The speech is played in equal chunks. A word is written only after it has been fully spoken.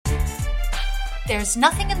There's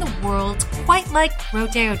nothing in the world quite like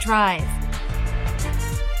Rodeo Drive.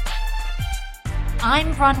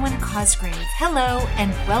 I'm Bronwyn Cosgrave. Hello,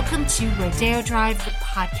 and welcome to Rodeo Drive, the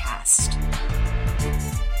podcast.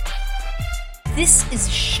 This is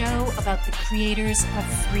a show about the creators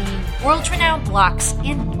of 3 world-renowned blocks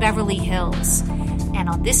in Beverly Hills. And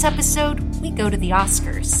on this episode, we go to the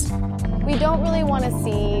Oscars. We don't really want to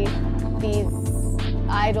see these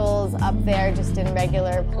idols up there just in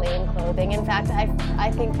regular plain clothing. In fact,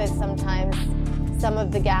 I think that sometimes some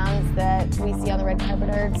of the gowns that we see on the red carpet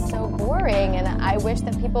are so boring, and I wish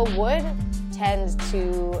that people would tend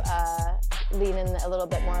to lean in a little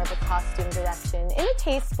bit more of a costume direction in a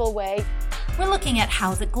tasteful way. We're looking at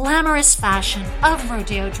how the glamorous fashion of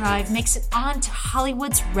Rodeo Drive makes it onto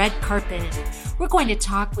Hollywood's red carpet. We're going to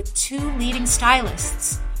talk with 2 leading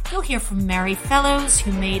stylists. You'll hear from Mary Fellows,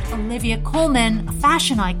 who made Olivia Colman a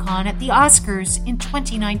fashion icon at the Oscars in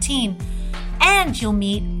 2019. And you'll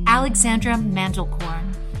meet Alexandra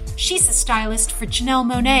Mandelkorn. She's a stylist for Janelle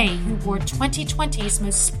Monáe, who wore 2020's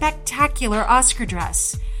most spectacular Oscar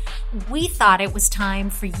dress. We thought it was time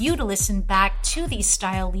for you to listen back to these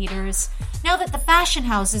style leaders now that the fashion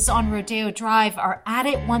houses on Rodeo Drive are at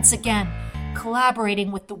it once again,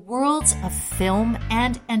 collaborating with the worlds of film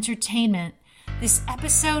and entertainment. This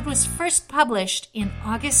episode was first published in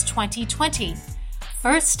August 2020.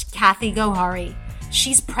 First, Kathy Gohary.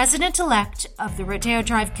 She's president-elect of the Rodeo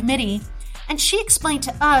Drive Committee, and she explained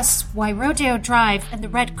to us why Rodeo Drive and the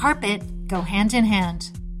red carpet go hand in hand.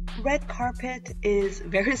 Red carpet is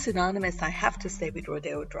very synonymous, I have to say, with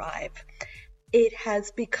Rodeo Drive. It has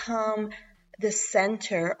become the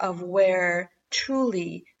center of where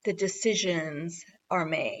truly the decisions are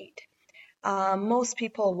made. Most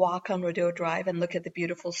people walk on Rodeo Drive and look at the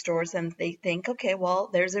beautiful stores and they think, okay, well,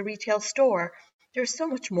 there's a retail store. There's so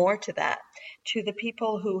much more to that. To the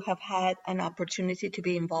people who have had an opportunity to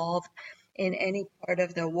be involved in any part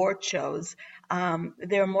of the award shows,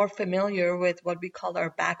 they're more familiar with what we call our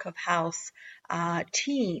back of house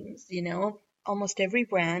teams. You know, almost every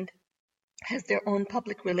brand has their own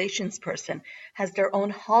public relations person, has their own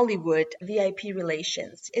Hollywood VIP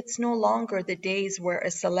relations. It's no longer the days where a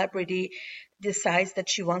celebrity decides that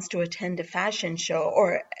she wants to attend a fashion show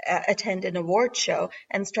or attend an award show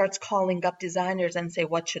and starts calling up designers and say,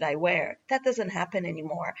 what should I wear? That doesn't happen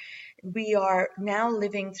anymore. We are now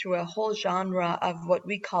living through a whole genre of what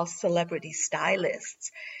we call celebrity stylists.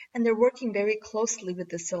 And they're working very closely with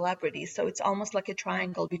the celebrity. So it's almost like a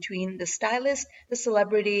triangle between the stylist, the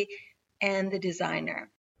celebrity, and the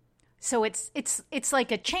designer. So it's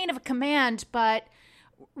like a chain of command, but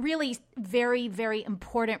really very, very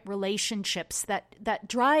important relationships that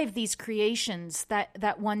drive these creations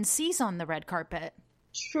that one sees on the red carpet.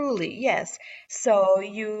 Truly, yes. So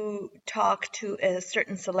you talk to a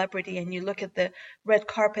certain celebrity and you look at the red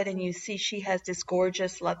carpet and you see she has this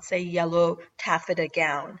gorgeous, let's say, yellow taffeta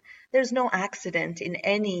gown. There's no accident in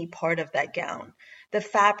any part of that gown. The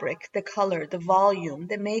fabric, the color, the volume,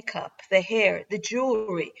 the makeup, the hair, the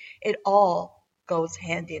jewelry, it all goes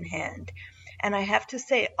hand in hand. And I have to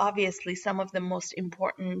say, obviously, some of the most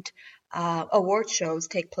important award shows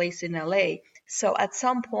take place in LA. So at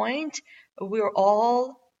some point, we're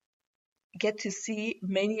all get to see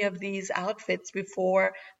many of these outfits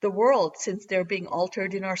before the world, since they're being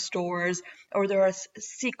altered in our stores, or there are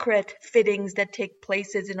secret fittings that take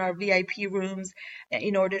places in our VIP rooms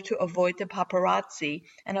in order to avoid the paparazzi.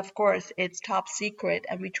 And of course, it's top secret,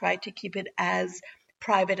 and we try to keep it as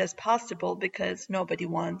private as possible because nobody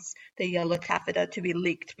wants the yellow taffeta to be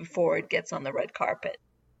leaked before it gets on the red carpet.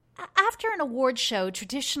 After an award show,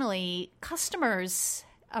 traditionally, customers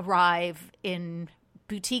arrive in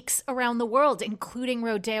boutiques around the world, including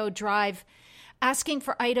Rodeo Drive, asking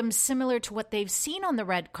for items similar to what they've seen on the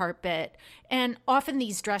red carpet. And often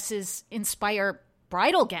these dresses inspire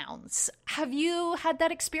bridal gowns. Have you had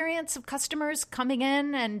that experience of customers coming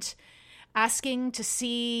in and asking to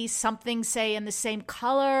see something, say, in the same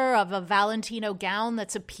color of a Valentino gown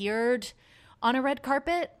that's appeared on a red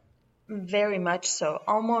carpet? Very much so,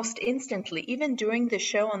 almost instantly. Even during the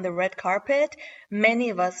show on the red carpet, many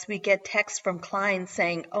of us, we get texts from clients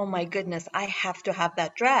saying, oh my goodness, I have to have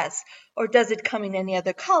that dress. Or does it come in any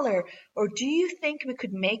other color? Or do you think we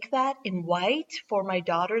could make that in white for my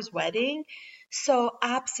daughter's wedding? So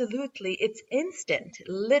absolutely, it's instant.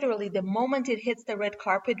 Literally, the moment it hits the red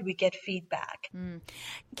carpet, we get feedback.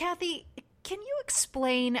 Kathy, can you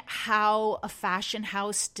explain how a fashion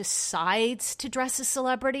house decides to dress a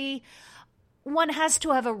celebrity? One has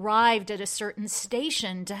to have arrived at a certain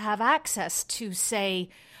station to have access to, say,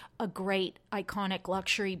 a great iconic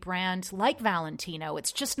luxury brand like Valentino.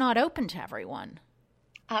 It's just not open to everyone.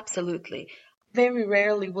 Absolutely. Very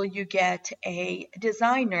rarely will you get a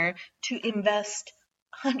designer to invest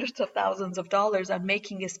hundreds of thousands of dollars on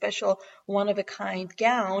making a special one-of-a-kind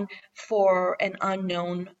gown for an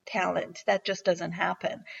unknown talent. That just doesn't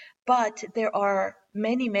happen. But there are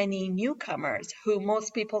many, many newcomers who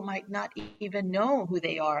most people might not even know who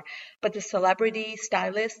they are. But the celebrity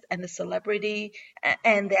stylists and the celebrity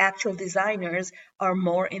and the actual designers are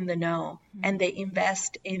more in the know, and they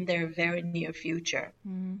invest in their very near future.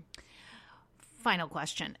 Final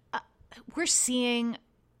question. We're seeing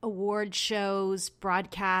award shows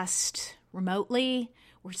broadcast remotely.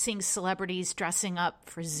 We're seeing celebrities dressing up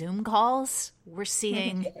for Zoom calls. We're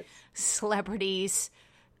seeing celebrities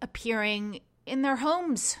appearing in their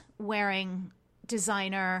homes wearing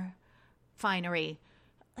designer finery.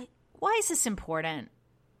 Why is this important?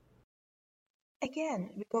 Again,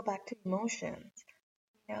 we go back to emotions.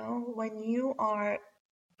 When you are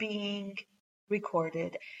being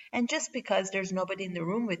recorded, and just because there's nobody in the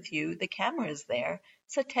room with you, the camera is there.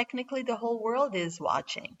 So technically the whole world is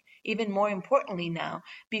watching. Even more importantly now,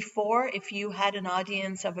 before, if you had an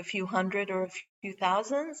audience of a few hundred or a few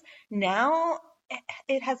thousands, now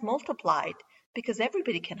it has multiplied because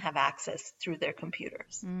everybody can have access through their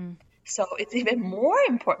computers. So it's even more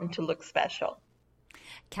important to look special.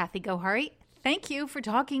 Kathy Gohary, thank you for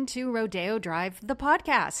talking to Rodeo Drive, the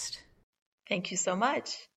podcast. Thank you so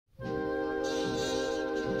much.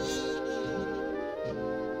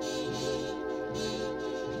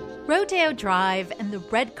 Rodeo Drive and the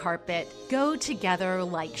red carpet go together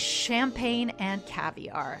like champagne and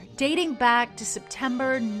caviar, dating back to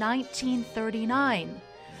September 1939.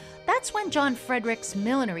 That's when John Frederick's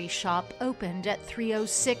millinery shop opened at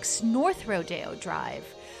 306 North Rodeo Drive,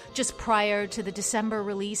 just prior to the December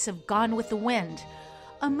release of Gone with the Wind,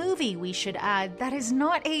 a movie, we should add, that has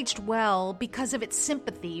not aged well because of its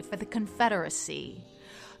sympathy for the Confederacy.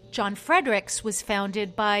 John Frederick's was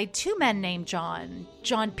founded by two men named John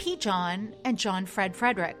P. John and John Fred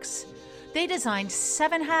Fredericks. They designed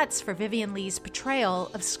 7 hats for Vivien Leigh's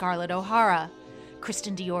portrayal of Scarlett O'Hara.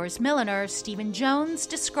 Kristen Dior's milliner, Stephen Jones,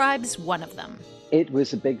 describes one of them. It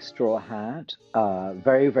was a big straw hat,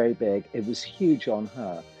 very, very big. It was huge on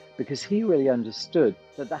her because he really understood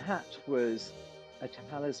that the hat was a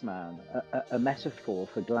talisman, a metaphor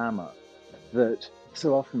for glamour, that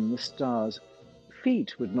so often the stars'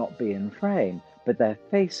 feet would not be in frame, but their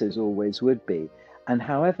faces always would be. And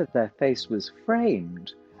however their face was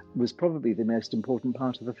framed was probably the most important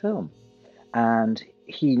part of the film. And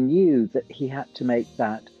he knew that he had to make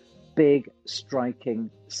that big,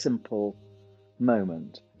 striking, simple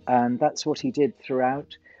moment. And that's what he did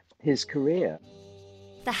throughout his career.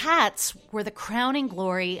 The hats were the crowning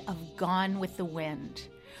glory of Gone with the Wind.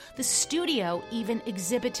 The studio even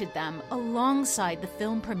exhibited them alongside the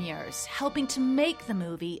film premieres, helping to make the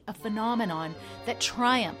movie a phenomenon that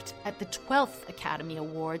triumphed at the 12th Academy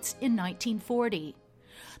Awards in 1940.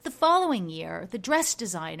 The following year, the dress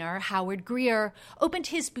designer Howard Greer opened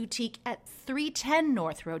his boutique at 310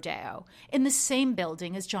 North Rodeo, in the same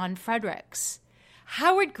building as John Frederick's.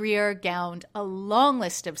 Howard Greer gowned a long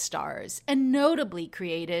list of stars and notably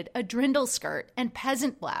created a drindle skirt and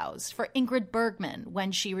peasant blouse for Ingrid Bergman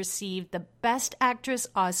when she received the Best Actress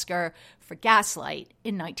Oscar for Gaslight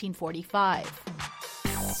in 1945.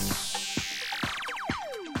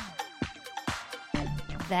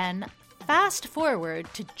 Then, fast forward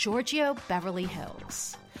to Giorgio Beverly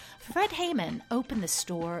Hills. Fred Hayman opened the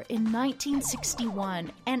store in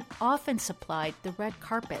 1961 and often supplied the red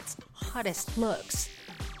carpet's hottest looks.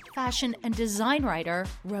 Fashion and design writer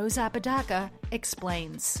Rose Apodaca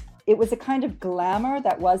explains. It was a kind of glamour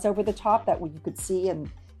that was over the top that you could see in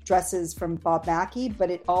dresses from Bob Mackie, but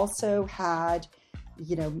it also had,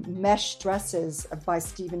 mesh dresses by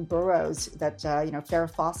Stephen Burrows that, Farrah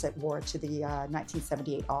Fawcett wore to the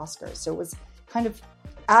 1978 Oscars. So it was kind of,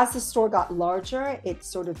 as the store got larger, it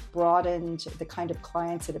sort of broadened the kind of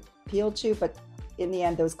clients it appealed to. But in the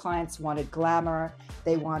end, those clients wanted glamour.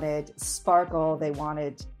 They wanted sparkle. They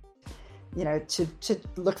wanted, to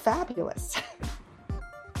look fabulous.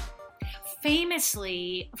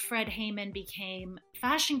 Famously, Fred Hayman became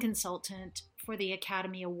fashion consultant for the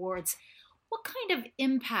Academy Awards. What kind of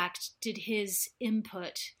impact did his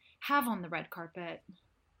input have on the red carpet?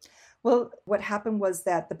 Well, what happened was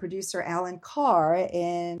that the producer Alan Carr,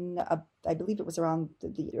 I believe it was around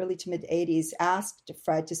the early to mid 80s, asked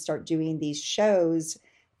Fred to start doing these shows,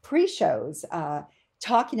 pre-shows,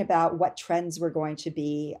 talking about what trends were going to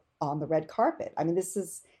be on the red carpet. I mean,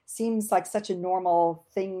 seems like such a normal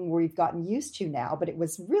thing we've gotten used to now, but it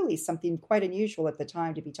was really something quite unusual at the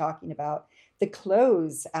time to be talking about the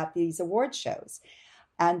clothes at these award shows.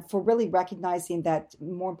 and for really recognizing that,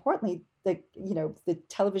 more importantly, the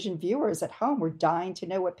television viewers at home were dying to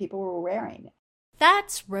know what people were wearing.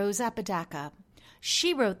 That's Rose Apodaca.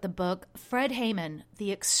 She wrote the book Fred Heyman,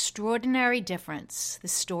 The Extraordinary Difference, the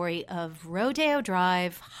story of Rodeo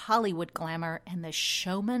Drive, Hollywood glamour, and the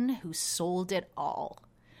showman who sold it all.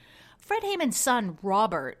 Fred Heyman's son,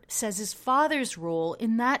 Robert, says his father's role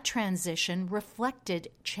in that transition reflected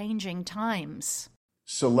changing times.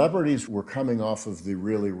 Celebrities were coming off of the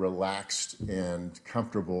really relaxed and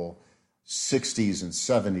comfortable 60s and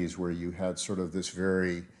 70s, where you had sort of this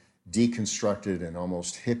very deconstructed and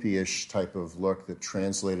almost hippie-ish type of look that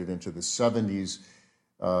translated into the 70s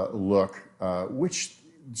look, which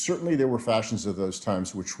certainly there were fashions of those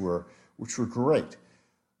times which were great.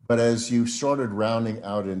 But as you started rounding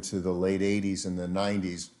out into the late 80s and the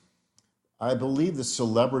 90s, I believe the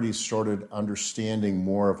celebrities started understanding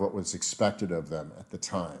more of what was expected of them at the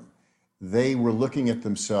time. They were looking at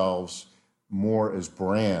themselves more as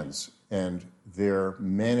brands, and their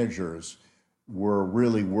managers were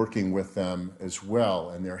really working with them as well,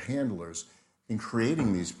 and their handlers, in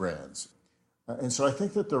creating these brands. And so I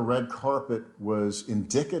think that the red carpet was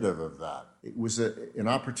indicative of that. It was an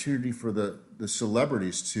opportunity for the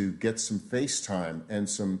celebrities to get some face time and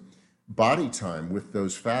some body time with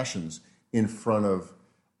those fashions in front of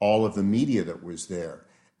all of the media that was there.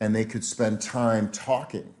 And they could spend time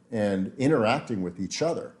talking and interacting with each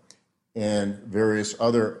other and various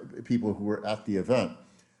other people who were at the event.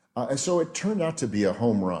 And so it turned out to be a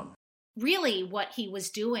home run. Really, what he was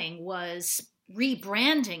doing was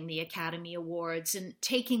rebranding the Academy Awards and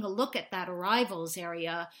taking a look at that arrivals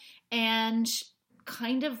area and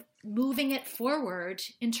kind of moving it forward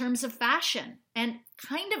in terms of fashion and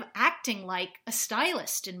kind of acting like a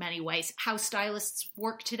stylist in many ways, how stylists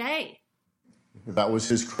work today. That was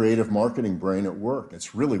his creative marketing brain at work.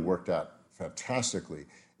 It's really worked out fantastically.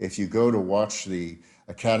 If you go to watch the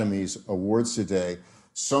Academy's Awards today,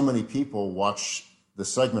 so many people watch the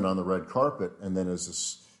segment on the red carpet, and then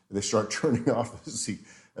they start turning off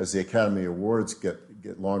as the Academy Awards get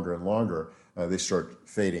longer and longer, they start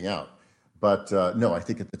fading out. But no, I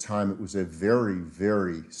think at the time it was a very,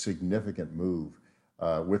 very significant move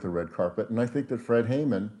with the red carpet. And I think that Fred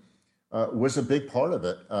Heyman was a big part of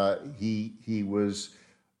it. He was,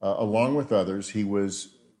 along with others, he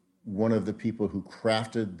was one of the people who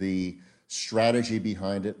crafted the strategy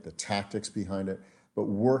behind it, the tactics behind it, but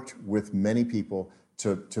worked with many people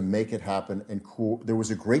to make it happen. And there was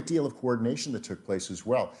a great deal of coordination that took place as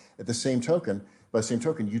well. By the same token,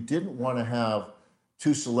 you didn't want to have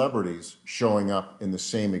two celebrities showing up in the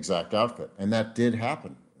same exact outfit. And that did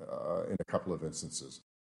happen in a couple of instances.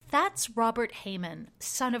 That's Robert Heyman,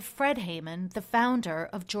 son of Fred Heyman, the founder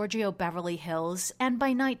of Giorgio Beverly Hills, and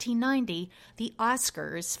by 1990, the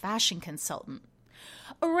Oscars fashion consultant.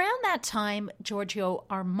 Around that time, Giorgio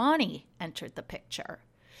Armani entered the picture.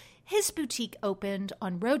 His boutique opened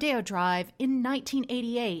on Rodeo Drive in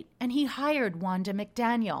 1988, and he hired Wanda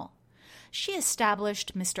McDaniel. She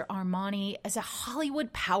established Mr. Armani as a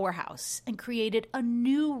Hollywood powerhouse and created a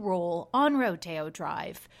new role on Rodeo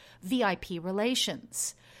Drive, VIP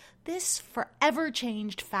relations. This forever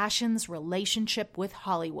changed fashion's relationship with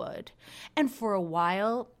Hollywood. And for a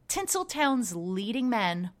while, Tinseltown's leading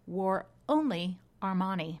men wore only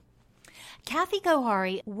Armani. Kathy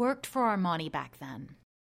Gohari worked for Armani back then.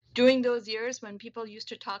 During those years when people used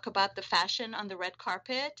to talk about the fashion on the red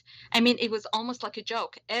carpet, I mean, it was almost like a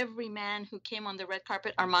joke. Every man who came on the red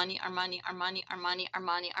carpet, Armani, Armani, Armani, Armani,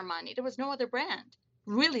 Armani, Armani. There was no other brand.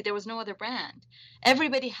 Really, there was no other brand.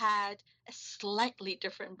 Everybody had a slightly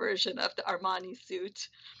different version of the Armani suit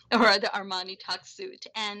or the Armani tuxedo,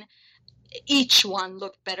 and each one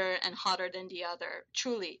looked better and hotter than the other.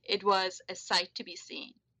 Truly, it was a sight to be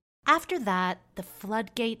seen. After that, the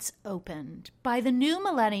floodgates opened. By the new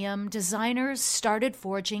millennium, designers started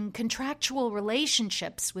forging contractual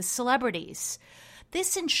relationships with celebrities.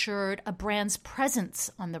 This ensured a brand's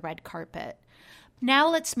presence on the red carpet. Now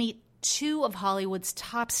let's meet two of Hollywood's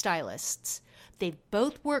top stylists. They've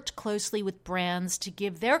both worked closely with brands to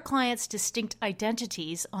give their clients distinct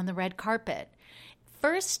identities on the red carpet.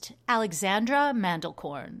 First, Alexandra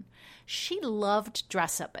Mandelkorn. She loved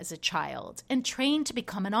dress-up as a child and trained to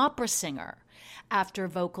become an opera singer. After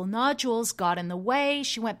vocal nodules got in the way,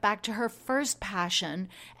 she went back to her first passion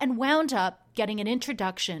and wound up getting an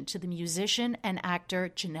introduction to the musician and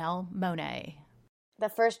actor Janelle Monáe. The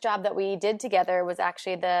first job that we did together was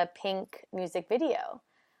actually the Pink music video,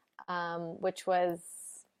 which was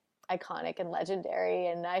iconic and legendary.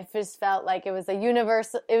 And I just felt like it was the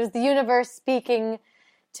universe speaking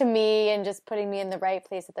to me and just putting me in the right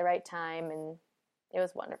place at the right time. And it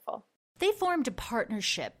was wonderful. They formed a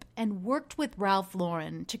partnership and worked with Ralph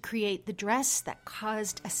Lauren to create the dress that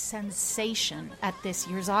caused a sensation at this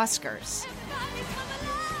year's Oscars.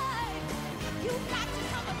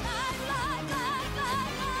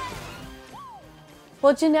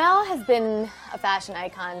 Well, Janelle has been a fashion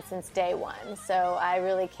icon since day one, so I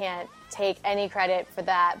really can't take any credit for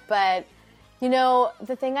that. But, you know,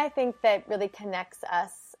 the thing I think that really connects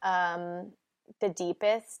us the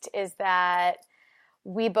deepest is that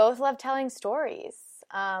we both love telling stories.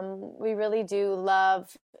 We really do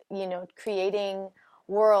love, you know, creating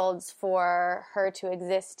worlds for her to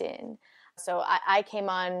exist in. So I came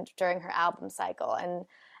on during her album cycle,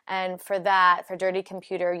 and for that, for Dirty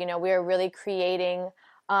Computer, you know, we were really creating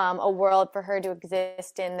a world for her to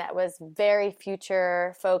exist in that was very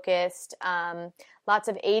future focused, lots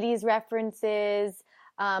of 80s references,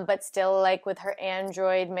 but still like with her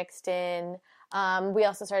android mixed in. We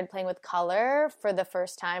also started playing with color for the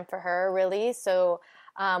first time for her, really. So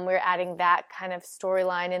we're adding that kind of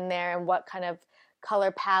storyline in there, and what kind of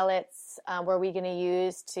color palettes were we going to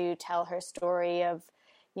use to tell her story of,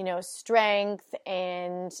 you know, strength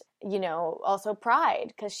and, you know, also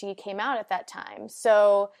pride, because she came out at that time.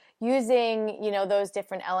 So using, you know, those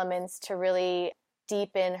different elements to really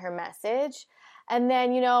deepen her message. And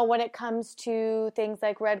then, you know, when it comes to things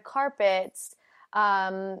like red carpets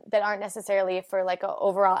that aren't necessarily for like an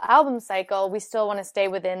overall album cycle, we still want to stay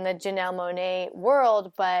within the Janelle Monáe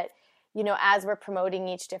world. But, you know, as we're promoting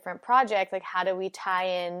each different project, like how do we tie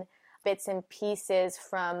in bits and pieces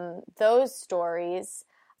from those stories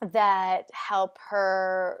that help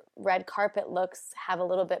her red carpet looks have a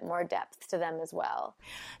little bit more depth to them as well.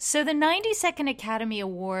 So the 92nd Academy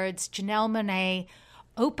Awards, Janelle Monáe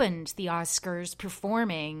opened the Oscars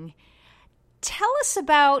performing. Tell us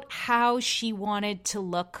about how she wanted to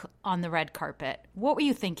look on the red carpet. What were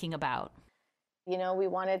you thinking about? You know, we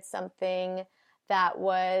wanted something that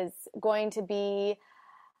was going to be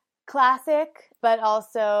classic, but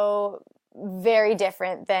also very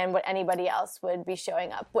different than what anybody else would be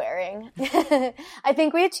showing up wearing. I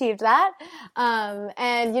think we achieved that.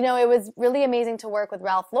 And, you know, it was really amazing to work with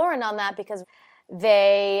Ralph Lauren on that, because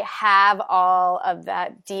they have all of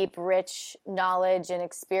that deep, rich knowledge and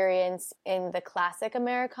experience in the classic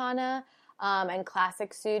Americana and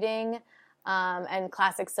classic suiting and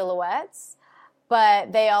classic silhouettes.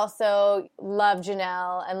 But they also love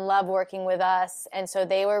Janelle and love working with us. And so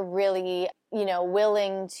they were really, you know,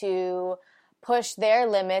 willing to push their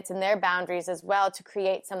limits and their boundaries as well to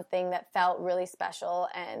create something that felt really special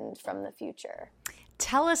and from the future.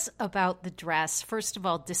 Tell us about the dress. First of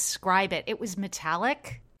all, describe it. It was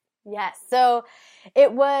metallic? Yes. So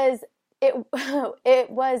it was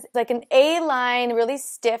like an A-line, really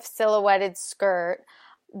stiff silhouetted skirt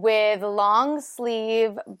with long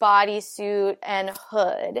sleeve bodysuit and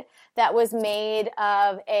hood that was made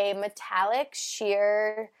of a metallic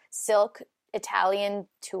sheer silk Italian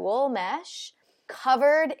tulle mesh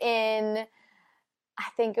covered in, I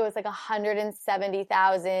think it was like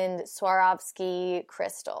 170,000 Swarovski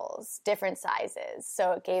crystals, different sizes.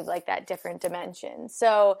 So it gave like that different dimension.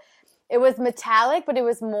 So it was metallic, but it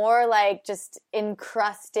was more like just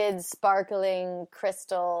encrusted, sparkling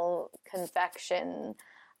crystal confection.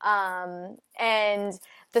 And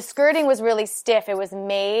the skirting was really stiff. It was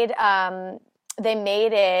made, they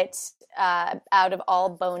made it out of all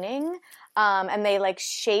boning, and they like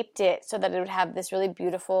shaped it so that it would have this really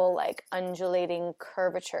beautiful, like undulating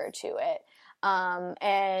curvature to it.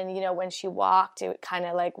 And, you know, when she walked, it kind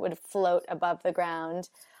of like would float above the ground.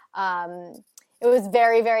 It was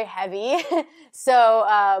very, very heavy.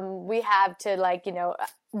 So we had to like, you know,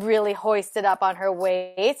 really hoist it up on her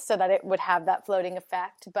waist so that it would have that floating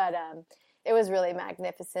effect. But it was really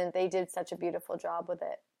magnificent. They did such a beautiful job with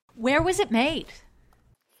it. Where was it made?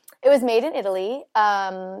 It was made in Italy.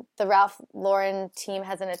 The Ralph Lauren team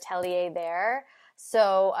has an atelier there.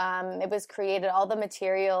 So it was created, all the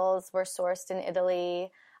materials were sourced in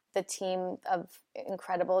Italy. The team of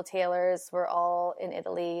incredible tailors were all in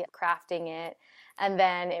Italy crafting it. And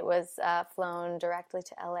then it was flown directly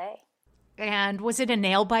to LA. And was it a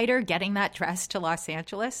nail biter getting that dress to Los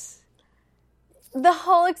Angeles? The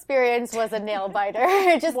whole experience was a nail biter.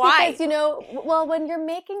 Just Why? Because, you know, well, when you're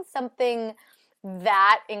making something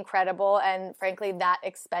that incredible and frankly that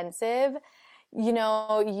expensive, you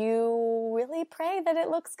know, you really pray that it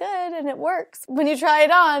looks good and it works when you try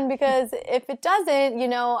it on, because if it doesn't, you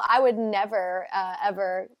know, I would never,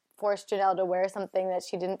 ever force Janelle to wear something that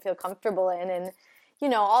she didn't feel comfortable in. And, you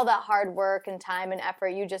know, all that hard work and time and effort,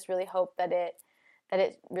 you just really hope that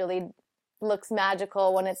it really looks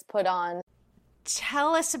magical when it's put on.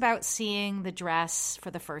 Tell us about seeing the dress for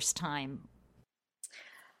the first time.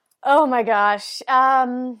 Oh my gosh.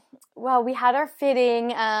 Well, we had our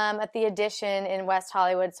fitting at the Edition in West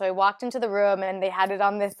Hollywood. So I walked into the room and they had it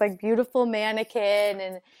on this like beautiful mannequin,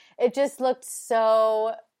 and it just looked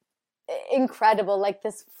so incredible, like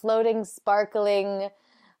this floating, sparkling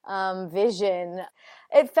vision.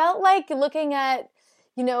 It felt like looking at,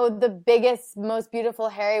 the biggest, most beautiful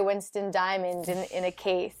Harry Winston diamond in a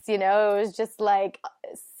case. It was just like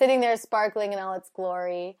sitting there sparkling in all its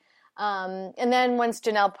glory. And then once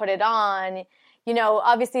Janelle put it on,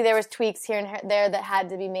 obviously there was tweaks here and there that had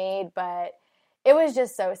to be made, but it was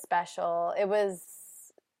just so special. It was,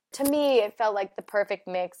 to me, it felt like the perfect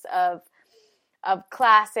mix of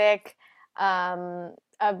classic, of,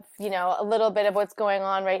 a little bit of what's going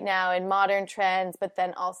on right now in modern trends, but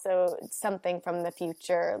then also something from the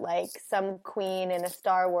future, like some queen in a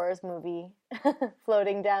Star Wars movie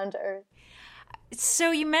floating down to earth.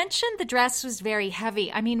 So you mentioned the dress was very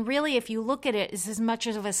heavy. I mean, really, if you look at it, it's as much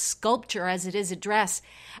of a sculpture as it is a dress.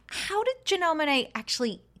 How did Janelle Monáe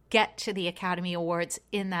actually get to the Academy Awards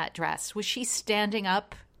in that dress? Was she standing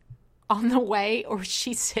up on the way, or was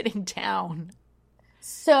she sitting down?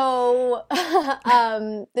 So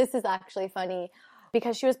this is actually funny.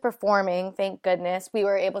 Because she was performing, thank goodness, we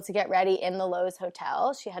were able to get ready in the Loews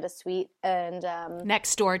Hotel. She had a suite and...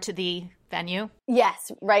 next door to the venue? Yes,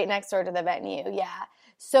 right next door to the venue, yeah.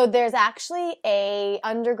 So there's actually a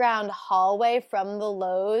underground hallway from the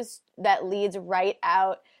Loews that leads right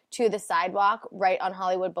out to the sidewalk right on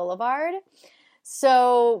Hollywood Boulevard.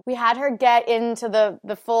 So we had her get into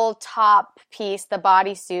the full top piece, the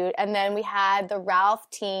bodysuit, and then we had the Ralph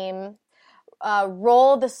team...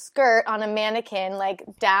 roll the skirt on a mannequin, like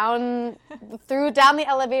down the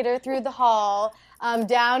elevator, through the hall,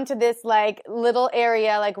 down to this like little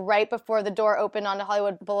area, like right before the door opened onto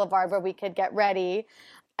Hollywood Boulevard where we could get ready,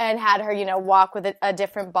 and had her, walk with a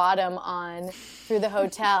different bottom on through the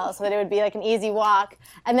hotel so that it would be like an easy walk.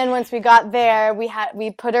 And then once we got there,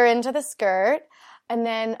 we put her into the skirt and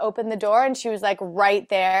then opened the door, and she was like right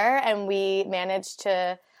there, and we managed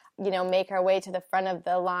to make our way to the front of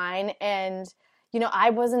the line. And,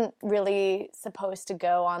 I wasn't really supposed to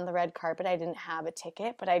go on the red carpet. I didn't have a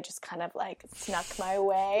ticket, but I just kind of like snuck my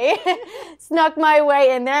way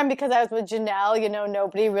in there. And because I was with Janelle,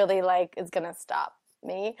 nobody really like is going to stop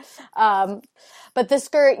me. But the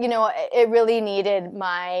skirt, it really needed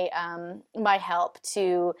my, my help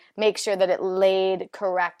to make sure that it laid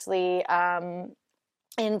correctly,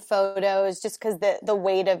 in photos, just because the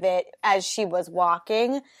weight of it as she was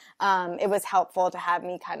walking, it was helpful to have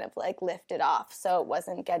me kind of like lift it off so it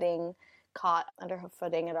wasn't getting caught under her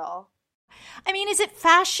footing at all. I mean, is it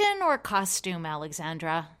fashion or costume,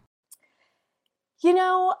 Alexandra?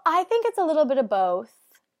 I think it's a little bit of both.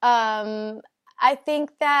 I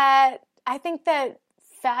think that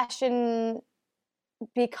fashion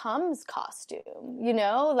becomes costume,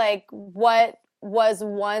 like what was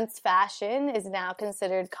once fashion is now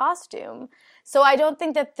considered costume. So I don't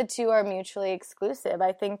think that the two are mutually exclusive.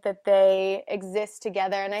 I think that they exist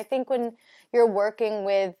together. And I think when you're working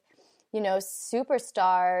with,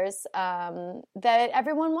 superstars, that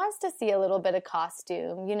everyone wants to see a little bit of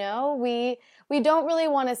costume. We don't really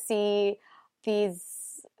want to see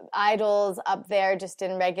these idols up there just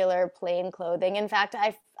in regular plain clothing. In fact,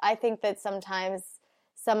 I think that sometimes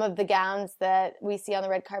some of the gowns that we see on the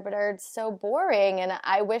red carpet are so boring, and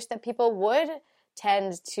I wish that people would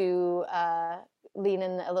tend to lean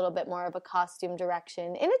in a little bit more of a costume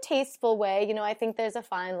direction in a tasteful way. I think there's a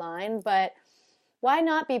fine line, but why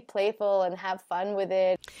not be playful and have fun with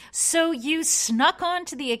it? So you snuck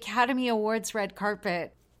onto the Academy Awards red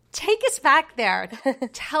carpet. Take us back there.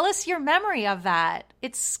 Tell us your memory of that.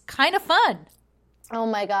 It's kind of fun. Oh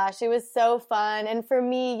my gosh, it was so fun. And for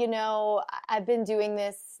me, I've been doing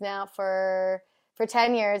this now for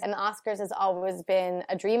 10 years, and the Oscars has always been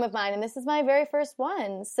a dream of mine, and this is my very first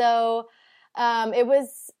one. So it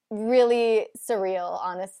was really surreal,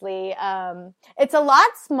 honestly. It's a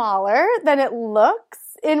lot smaller than it looks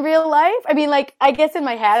in real life. I mean, like, I guess in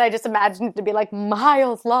my head, I just imagined it to be like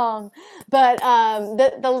miles long. But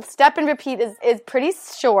the step and repeat is pretty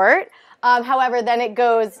short. However, then it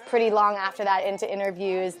goes pretty long after that into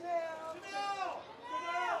interviews.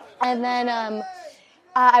 And then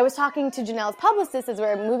I was talking to Janelle's publicist as we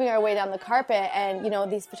were moving our way down the carpet, and,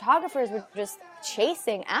 these photographers were just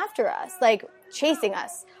chasing after us, like chasing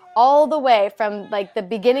us all the way from, like, the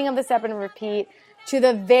beginning of the step and repeat to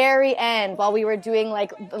the very end while we were doing,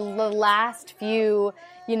 like, the last few,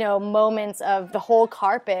 moments of the whole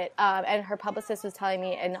carpet. And her publicist was telling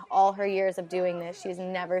me in all her years of doing this, she's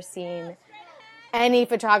never seen any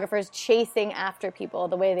photographers chasing after people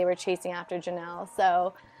the way they were chasing after Janelle.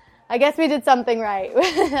 So I guess we did something right.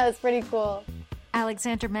 That was pretty cool.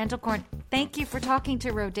 Alexandra Mandelkorn, thank you for talking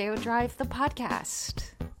to Rodeo Drive, the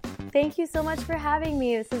podcast. Thank you so much for having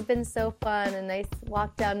me. This has been so fun, a nice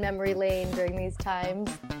walk down memory lane during these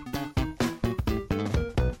times.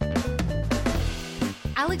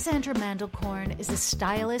 Alexandra Mandelkorn is a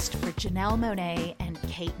stylist for Janelle Monáe and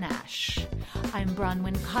Kate Nash. I'm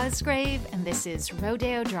Bronwyn Cosgrave, and this is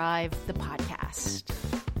Rodeo Drive, the podcast.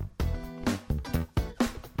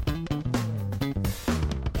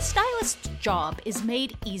 Stylist's job is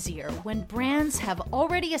made easier when brands have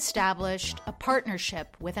already established a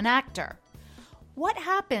partnership with an actor. What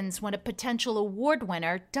happens when a potential award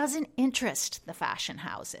winner doesn't interest the fashion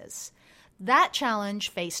houses? That challenge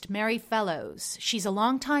faced Mary Fellows. She's a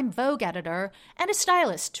longtime Vogue editor and a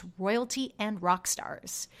stylist to royalty and rock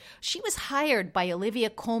stars. She was hired by Olivia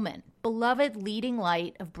Colman, beloved leading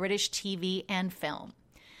light of British TV and film.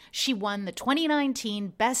 She won the 2019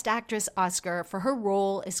 Best Actress Oscar for her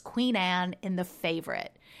role as Queen Anne in The Favourite.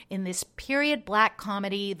 In this period black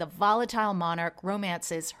comedy, the volatile monarch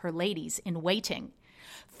romances her ladies in waiting.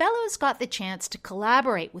 Fellows got the chance to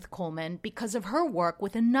collaborate with Colman because of her work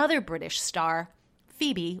with another British star,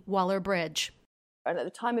 Phoebe Waller-Bridge. And at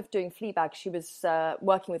the time of doing Fleabag, she was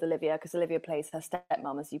working with Olivia, because Olivia plays her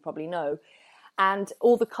stepmom, as you probably know. And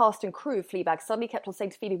all the cast and crew of Fleabag suddenly kept on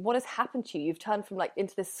saying to Phoebe, what has happened to you? You've turned from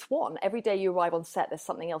into this swan. Every day you arrive on set, there's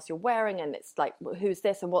something else you're wearing, and it's like, who's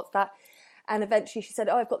this and what's that? And eventually she said,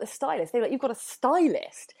 I've got this stylist. They were like, you've got a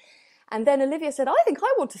stylist? And then Olivia said, I think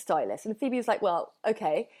I want a stylist. And Phoebe was like, well,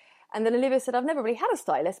 okay. And then Olivia said, I've never really had a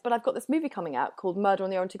stylist, but I've got this movie coming out called Murder on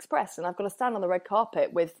the Orient Express, and I've got to stand on the red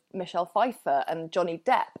carpet with Michelle Pfeiffer and Johnny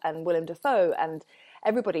Depp and Willem Dafoe and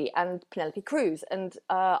everybody, and Penelope Cruz. And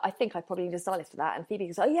I think I probably need a stylist for that. And Phoebe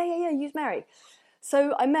goes, oh, yeah, use Mary.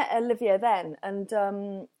 So I met Olivia then,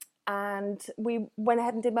 and we went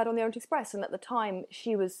ahead and did Murder on the Orient Express. And at the time,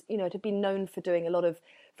 she was, to be known for doing a lot of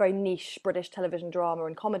very niche British television drama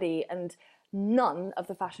and comedy, and none of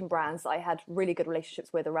the fashion brands that I had really good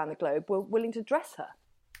relationships with around the globe were willing to dress her.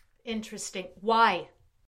 Interesting. Why?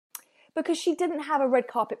 Because she didn't have a red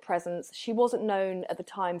carpet presence. She wasn't known at the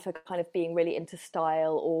time for kind of being really into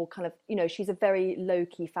style, or kind of, she's a very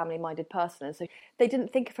low-key, family-minded person. And so they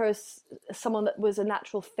didn't think of her as someone that was a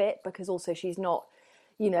natural fit, because also she's not,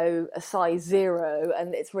 a size 0,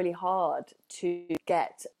 and it's really hard to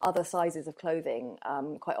get other sizes of clothing,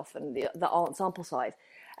 quite often, that aren't sample size.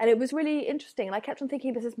 And it was really interesting. And I kept on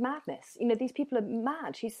thinking, this is madness. These people are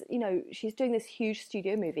mad. She's doing this huge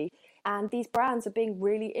studio movie, and these brands are being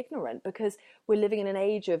really ignorant, because we're living in an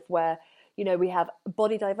age of where, we have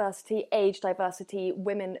body diversity, age diversity,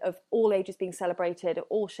 women of all ages being celebrated,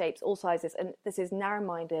 all shapes, all sizes. And this is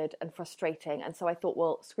narrow-minded and frustrating. And so I thought,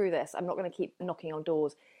 well, screw this. I'm not going to keep knocking on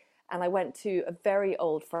doors. And I went to a very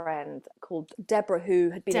old friend called Deborah, who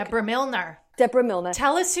had been... Deborah Milner. Deborah Milner.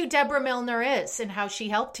 Tell us who Deborah Milner is and how she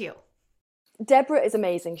helped you. Deborah is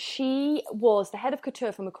amazing. She was the head of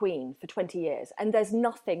couture for McQueen for 20 years. And there's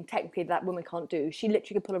nothing technically that woman can't do. She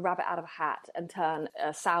literally could pull a rabbit out of a hat and turn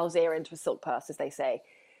a sow's ear into a silk purse, as they say.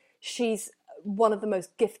 She's one of the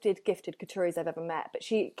most gifted couturiers I've ever met. But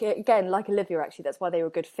she, again, like Olivia, actually, that's why they were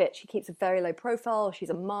a good fit. She keeps a very low profile.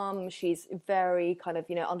 She's a mum. She's very kind of,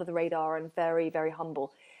 under the radar and very, very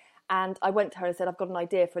humble. And I went to her and said, I've got an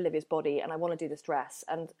idea for Olivia's body, and I want to do this dress,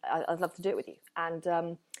 and I'd love to do it with you.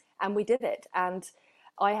 And we did it. And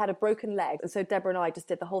I had a broken leg. And so Deborah and I just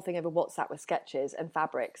did the whole thing over WhatsApp with sketches and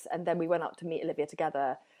fabrics. And then we went up to meet Olivia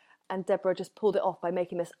together. And Deborah just pulled it off by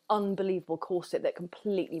making this unbelievable corset that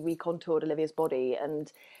completely recontoured Olivia's body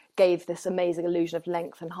and gave this amazing illusion of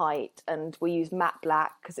length and height. And we used matte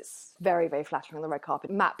black, because it's very, very flattering on the red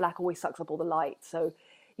carpet. Matte black always sucks up all the light. So,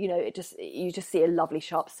 you just see a lovely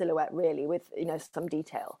sharp silhouette, really, with, some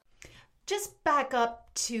detail. Just back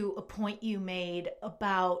up to a point you made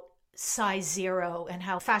about size 0 and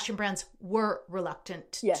how fashion brands were reluctant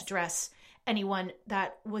to dress anyone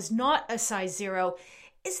that was not a size 0.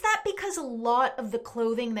 Is that because a lot of the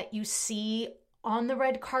clothing that you see on the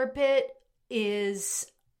red carpet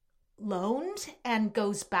is loaned and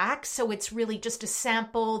goes back? So it's really just a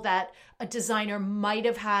sample that a designer might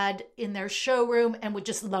have had in their showroom and would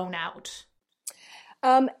just loan out?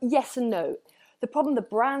 Yes and no. The problem the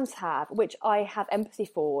brands have, which I have empathy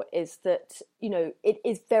for, is that, it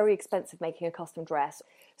is very expensive making a custom dress.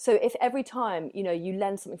 So if every time, you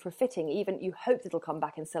lend something for a fitting, even you hope it'll come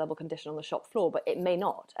back in sellable condition on the shop floor, but it may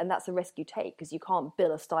not. And that's a risk you take, because you can't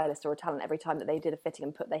bill a stylist or a talent every time that they did a fitting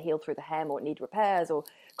and put their heel through the hem, or it needed repairs or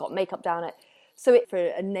got makeup down it. So for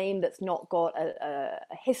a name that's not got a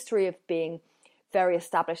history of being very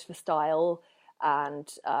established for style, and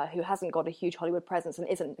who hasn't got a huge Hollywood presence and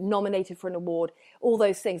isn't nominated for an award, all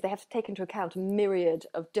those things, they have to take into account a myriad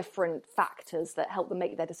of different factors that help them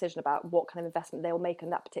make their decision about what kind of investment they will make on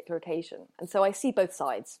that particular occasion. And so I see both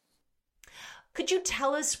sides. Could you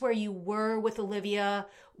tell us where you were with Olivia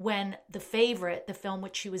when The Favourite, the film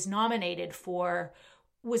which she was nominated for,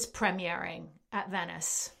 was premiering at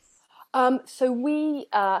Venice? So we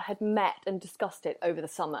had met and discussed it over the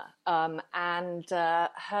summer, and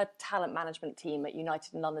her talent management team at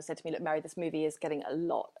United in London said to me, "Look, Mary, this movie is getting a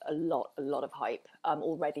lot of hype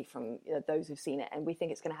already from those who've seen it, and we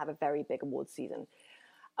think it's going to have a very big awards season.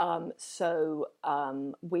 So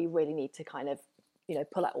we really need to kind of,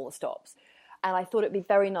 pull out all the stops." And I thought it'd be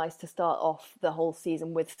very nice to start off the whole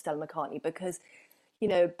season with Stella McCartney because,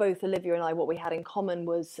 both Olivia and I, what we had in common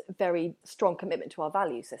was very strong commitment to our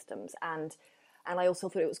value systems. And I also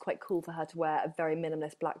thought it was quite cool for her to wear a very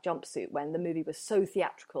minimalist black jumpsuit when the movie was so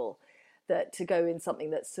theatrical, that to go in something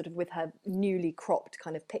that's sort of with her newly cropped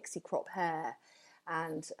kind of pixie crop hair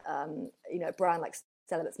and, a brand like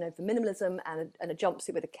Stella that's known for minimalism and a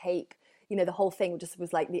jumpsuit with a cape, the whole thing just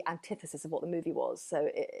was like the antithesis of what the movie was. So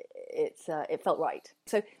it felt right.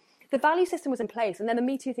 So the value system was in place, and then the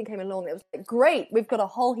Me Too thing came along. It was like, great, we've got a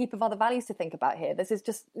whole heap of other values to think about here. This is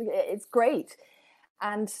just, it's great.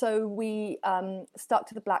 And so we stuck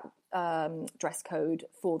to the black dress code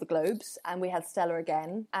for the Globes, and we had Stella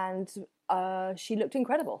again, and she looked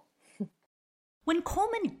incredible. When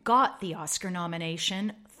Colman got the Oscar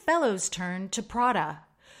nomination, Fellows turned to Prada.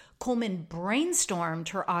 Colman brainstormed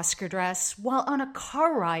her Oscar dress while on a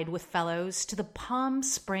car ride with Fellows to the Palm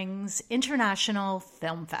Springs International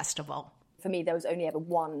Film Festival. For me, there was only ever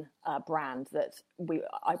one brand that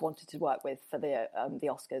I wanted to work with for the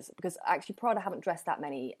Oscars, because actually Prada haven't dressed that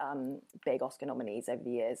many big Oscar nominees over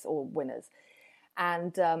the years, or winners.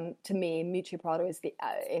 And to me, Miuccia Prada is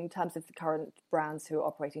in terms of the current brands who are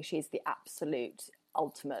operating, she's the absolute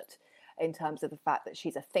ultimate in terms of the fact that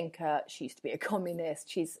she's a thinker, she used to be a communist,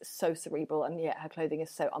 she's so cerebral, and yet her clothing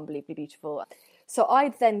is so unbelievably beautiful. So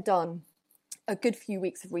I'd then done a good few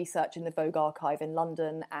weeks of research in the Vogue archive in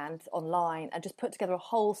London and online, and just put together a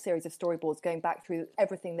whole series of storyboards going back through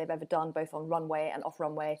everything they've ever done, both on runway and off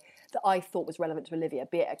runway, that I thought was relevant to Olivia,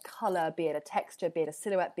 be it a colour, be it a texture, be it a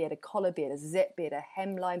silhouette, be it a collar, be it a zip, be it a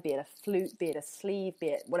hemline, be it a flute, be it a sleeve, be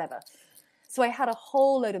it whatever. So I had a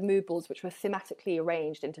whole load of mood boards which were thematically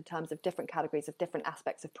arranged into terms of different categories of different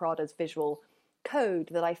aspects of Prada's visual code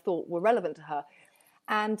that I thought were relevant to her.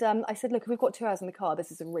 And I said, look, if we've got 2 hours in the car,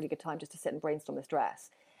 this is a really good time just to sit and brainstorm this dress.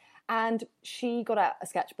 And she got out a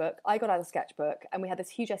sketchbook, I got out a sketchbook, and we had this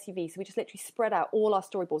huge SUV. So we just literally spread out all our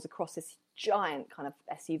storyboards across this giant kind of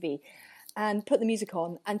SUV and put the music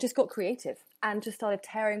on and just got creative and just started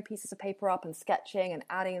tearing pieces of paper up and sketching and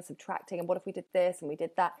adding and subtracting. And what if we did this and we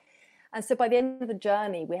did that? And so by the end of the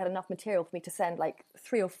journey, we had enough material for me to send like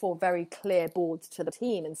 3 or 4 very clear boards to the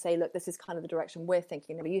team and say, look, this is kind of the direction we're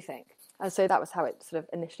thinking. What do you think? And so that was how it sort of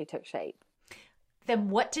initially took shape. Then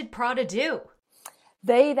what did Prada do?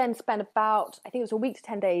 They then spent about, I think it was a week to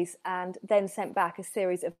 10 days, and then sent back a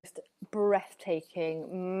series of just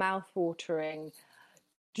breathtaking, mouth-watering,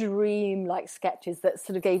 dream-like sketches that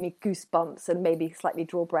sort of gave me goosebumps and made me slightly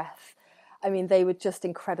draw breath. I mean, they were just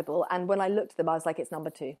incredible. And when I looked at them, I was like, it's number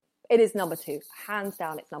 2. It is number 2. Hands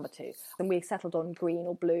down, it's number 2. And we settled on green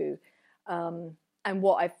or blue. And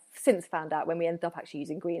what I've since found out when we ended up actually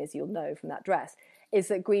using green, as you'll know from that dress, is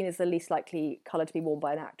that green is the least likely colour to be worn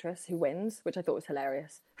by an actress who wins, which I thought was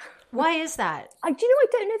hilarious. Why is that? Do you know, I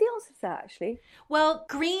don't know the answer to that, actually. Well,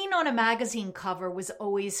 green on a magazine cover was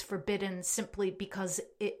always forbidden simply because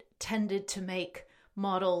it tended to make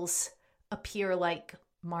models appear like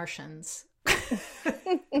Martians.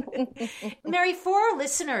 Mary, for our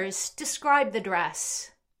listeners, describe the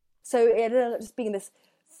dress. So it ended up just being this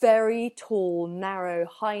very tall, narrow,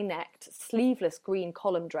 high-necked, sleeveless green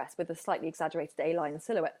column dress with a slightly exaggerated A-line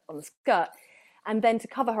silhouette on the skirt. And then to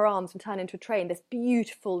cover her arms and turn into a train, this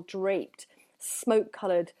beautiful draped,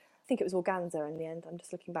 smoke-coloured, I think it was organza in the end, I'm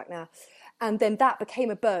just looking back now. And then that became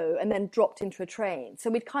a bow and then dropped into a train. So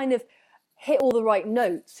we'd kind of hit all the right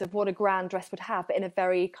notes of what a grand dress would have, but in a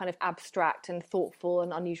very kind of abstract and thoughtful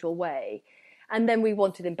and unusual way. And then we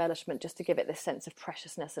wanted embellishment just to give it this sense of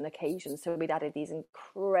preciousness and occasion. So we'd added these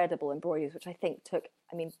incredible embroideries, which I think took,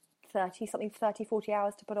 30, 40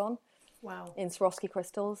 hours to put on. Wow. In Swarovski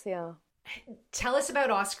crystals, yeah. Tell us about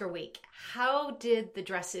Oscar week. How did the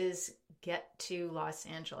dresses get to Los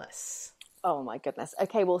Angeles? Oh my goodness.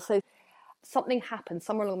 Okay, well, so something happened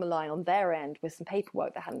somewhere along the line on their end with some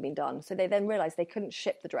paperwork that hadn't been done. So they then realised they couldn't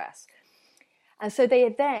ship the dress. And so they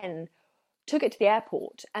then took it to the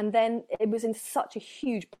airport, and then it was in such a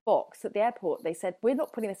huge box at the airport. They said, we're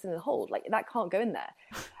not putting this in the hold, like that can't go in there.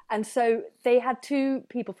 And so they had two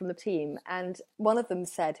people from the team, and one of them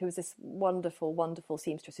said, who was this wonderful, wonderful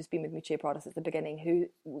seamstress who's been with Miuccia Prada since the beginning, who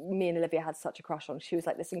me and Olivia had such a crush on. She was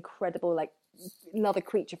like this incredible, like another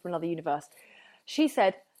creature from another universe. She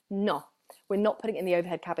said, no, we're not putting it in the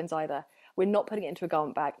overhead cabins either. We're not putting it into a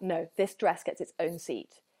garment bag. No, this dress gets its own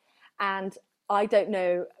seat. And I don't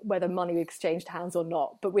know whether money exchanged hands or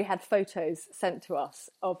not, but we had photos sent to us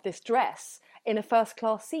of this dress in a first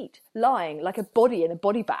class seat, lying like a body in a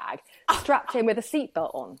body bag, strapped in with a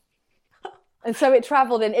seatbelt on. And so it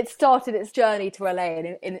travelled it started its journey to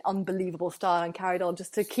LA in unbelievable style and carried on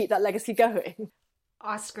just to keep that legacy going.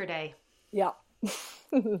 Oscar Day. Yeah.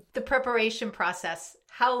 The preparation process.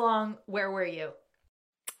 How long, where were you?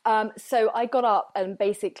 So I got up, and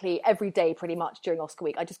basically every day pretty much during Oscar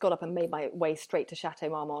week, I just got up and made my way straight to Chateau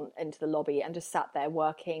Marmont into the lobby and just sat there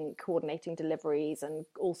working, coordinating deliveries and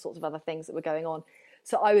all sorts of other things that were going on.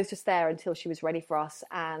 So I was just there until she was ready for us,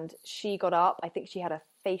 and she got up. I think she had a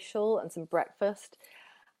facial and some breakfast,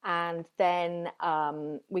 and then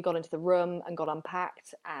we got into the room and got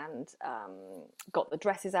unpacked and got the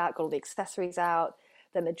dresses out, got all the accessories out.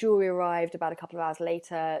 Then the jewelry arrived about a couple of hours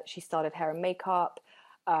later. She started hair and makeup.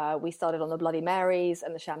 We started on the Bloody Marys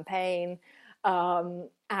and the champagne, and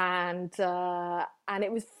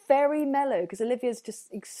it was very mellow because Olivia's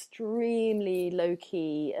just extremely low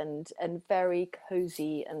key and very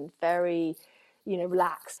cozy and very,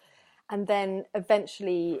 relaxed. And then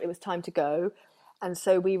eventually it was time to go, and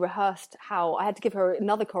so we rehearsed how I had to give her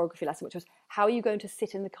another choreography lesson, which was how are you going to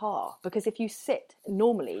sit in the car? Because if you sit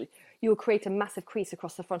normally, you'll create a massive crease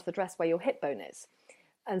across the front of the dress where your hip bone is.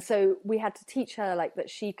 And so we had to teach her like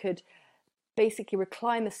that she could basically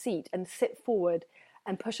recline the seat and sit forward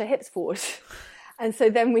and push her hips forward. And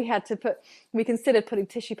so then we considered putting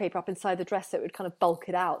tissue paper up inside the dress so it would kind of bulk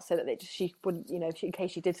it out so that she wouldn't, in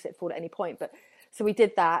case she did sit forward at any point. But so we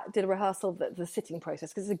did that, did a rehearsal of the sitting process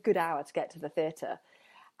because it's a good hour to get to the theatre.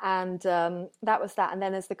 And that was that. And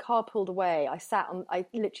then as the car pulled away, I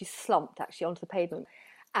literally slumped actually onto the pavement.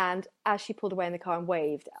 And as she pulled away in the car and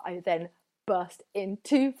waved, I then burst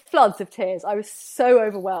into floods of tears. I was so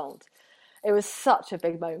overwhelmed. It was such a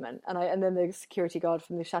big moment. And then the security guard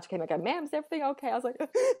from the chateau came and go, ma'am, is everything okay? I was like,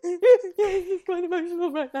 it's quite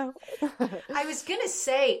emotional right now. I was going to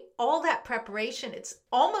say, all that preparation, it's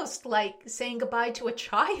almost like saying goodbye to a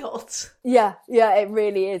child. Yeah, it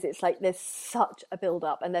really is. It's like there's such a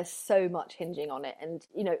build-up and there's so much hinging on it. And,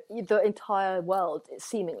 the entire world,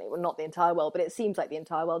 seemingly, well, not the entire world, but it seems like the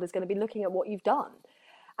entire world is going to be looking at what you've done.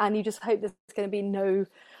 And you just hope there's going to be no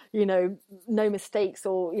mistakes,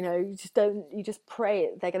 or you just pray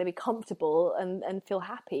they're going to be comfortable and feel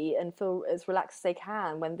happy and feel as relaxed as they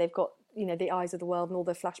can when they've got the eyes of the world and all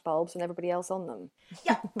their flash bulbs and everybody else on them.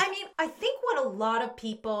 Yeah, I mean, I think what a lot of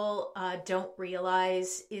people don't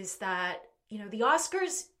realize is that the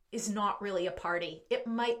Oscars is not really a party. It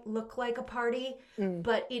might look like a party,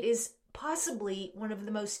 but it is possibly one of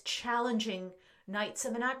the most challenging nights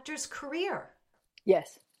of an actor's career.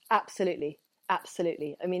 Yes, absolutely.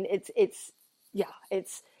 I mean, it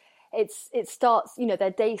starts,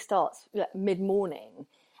 their day starts mid-morning,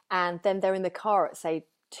 and then they're in the car at say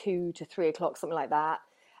 2 to 3 o'clock, something like that.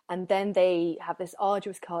 And then they have this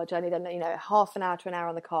arduous car journey, then, half an hour to an hour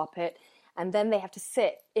on the carpet. And then they have to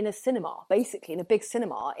sit in a cinema, basically in a big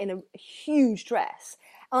cinema, in a huge dress.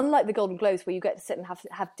 Unlike the Golden Globes, where you get to sit and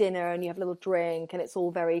have dinner and you have a little drink and it's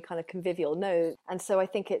all very kind of convivial. No. And so I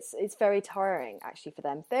think it's very tiring, actually, for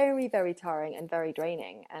them. Very, very tiring and very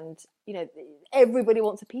draining. And, everybody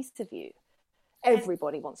wants a piece of you.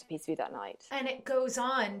 Everybody wants a piece of you that night. And it goes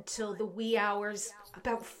on till the wee hours,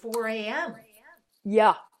 about 4 a.m.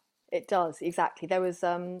 Yeah, it does. Exactly. There was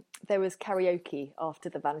karaoke after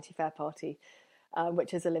the Vanity Fair party,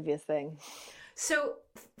 which is Olivia's thing. So,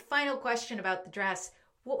 final question about the dress.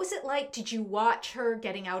 What was it like? Did you watch her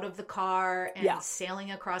getting out of the car and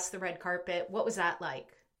sailing across the red carpet? What was that like?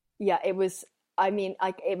 Yeah, it was. I mean,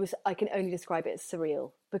 I can only describe it as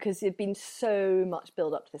surreal because there'd been so much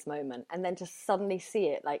build up to this moment, and then to suddenly see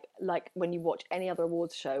it, like when you watch any other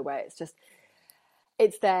awards show where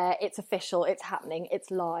it's there, it's official, it's happening,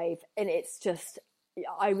 it's live, and it's just.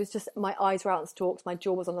 My eyes were out on stalks, my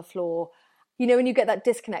jaw was on the floor. When you get that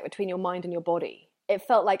disconnect between your mind and your body. It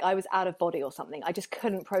felt like I was out of body or something. I just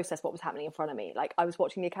couldn't process what was happening in front of me. Like I was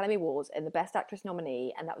watching the Academy Awards and the Best Actress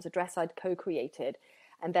nominee, and that was a dress I'd co-created.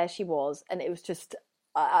 And there she was. And it was just,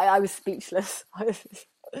 I was speechless.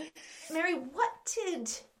 Mary, what did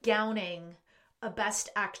gowning a Best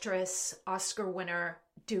Actress Oscar winner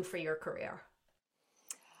do for your career?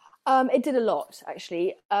 It did a lot,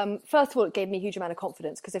 actually. First of all, it gave me a huge amount of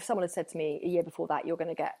confidence, because if someone had said to me a year before that, you're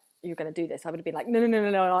going to do this, I would have been like, no,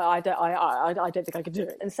 I don't think I could do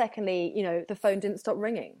it. And secondly, the phone didn't stop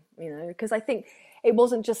ringing, because I think it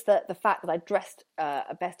wasn't just the fact that I dressed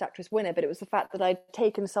a Best Actress winner, but it was the fact that I'd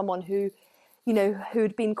taken someone who'd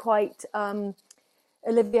been quite,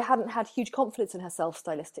 Olivia hadn't had huge confidence in herself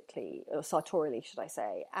stylistically, or sartorially, should I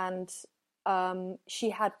say. And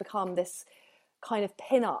she had become this kind of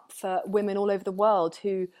pin-up for women all over the world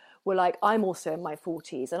who were like, I'm also in my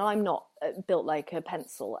 40s and I'm not built like a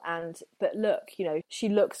pencil. But look, she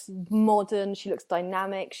looks modern, she looks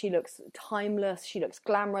dynamic, she looks timeless, she looks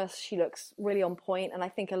glamorous, she looks really on point. And I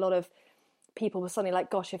think a lot of people were suddenly like,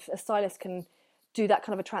 gosh, if a stylist can do that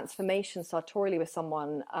kind of a transformation sartorially with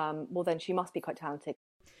someone, well, then she must be quite talented.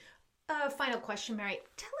 Final question, Mary.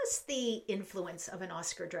 Tell us the influence of an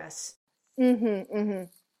Oscar dress.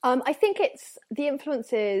 I think the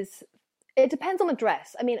influence is, it depends on the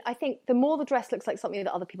dress. I mean, I think the more the dress looks like something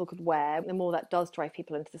that other people could wear, the more that does drive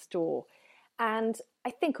people into the store. And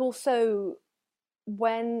I think also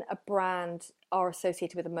when a brand are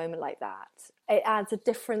associated with a moment like that, it adds a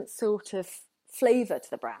different sort of flavour to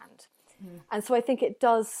the brand. And so I think it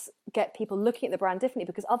does get people looking at the brand differently,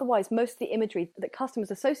 because otherwise most of the imagery that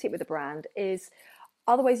customers associate with the brand is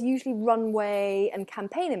otherwise usually runway and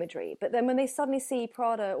campaign imagery. But then when they suddenly see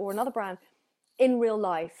Prada or another brand in real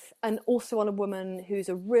life, and also on a woman who's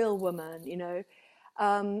a real woman,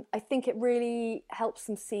 I think it really helps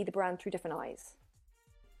them see the brand through different eyes.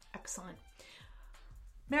 Excellent.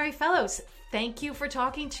 Mary Fellows, thank you for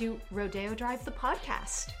talking to Rodeo Drive, the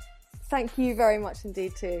podcast. Thank you very much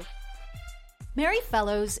indeed too. Mary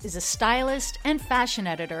Fellows is a stylist and fashion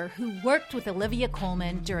editor who worked with Olivia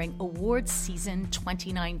Colman during awards season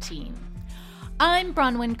 2019. I'm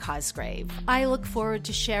Bronwyn Cosgrave. I look forward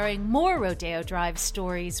to sharing more Rodeo Drive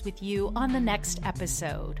stories with you on the next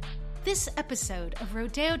episode. This episode of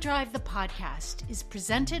Rodeo Drive the podcast is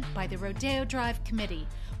presented by the Rodeo Drive Committee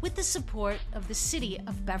with the support of the City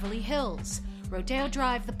of Beverly Hills. Rodeo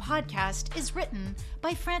Drive the podcast is written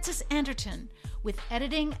by Francis Anderton, with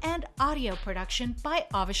editing and audio production by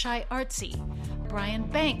Avishai Artsy. Brian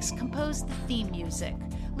Banks composed the theme music.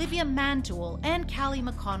 Livia Mandul and Callie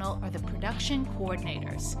McConnell are the production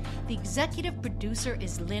coordinators. The executive producer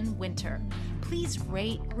is Lynn Winter. Please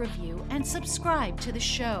rate, review, and subscribe to the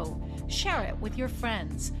show. Share it with your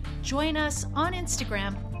friends. Join us on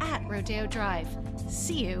Instagram @Rodeo Drive.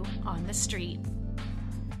 See you on the street.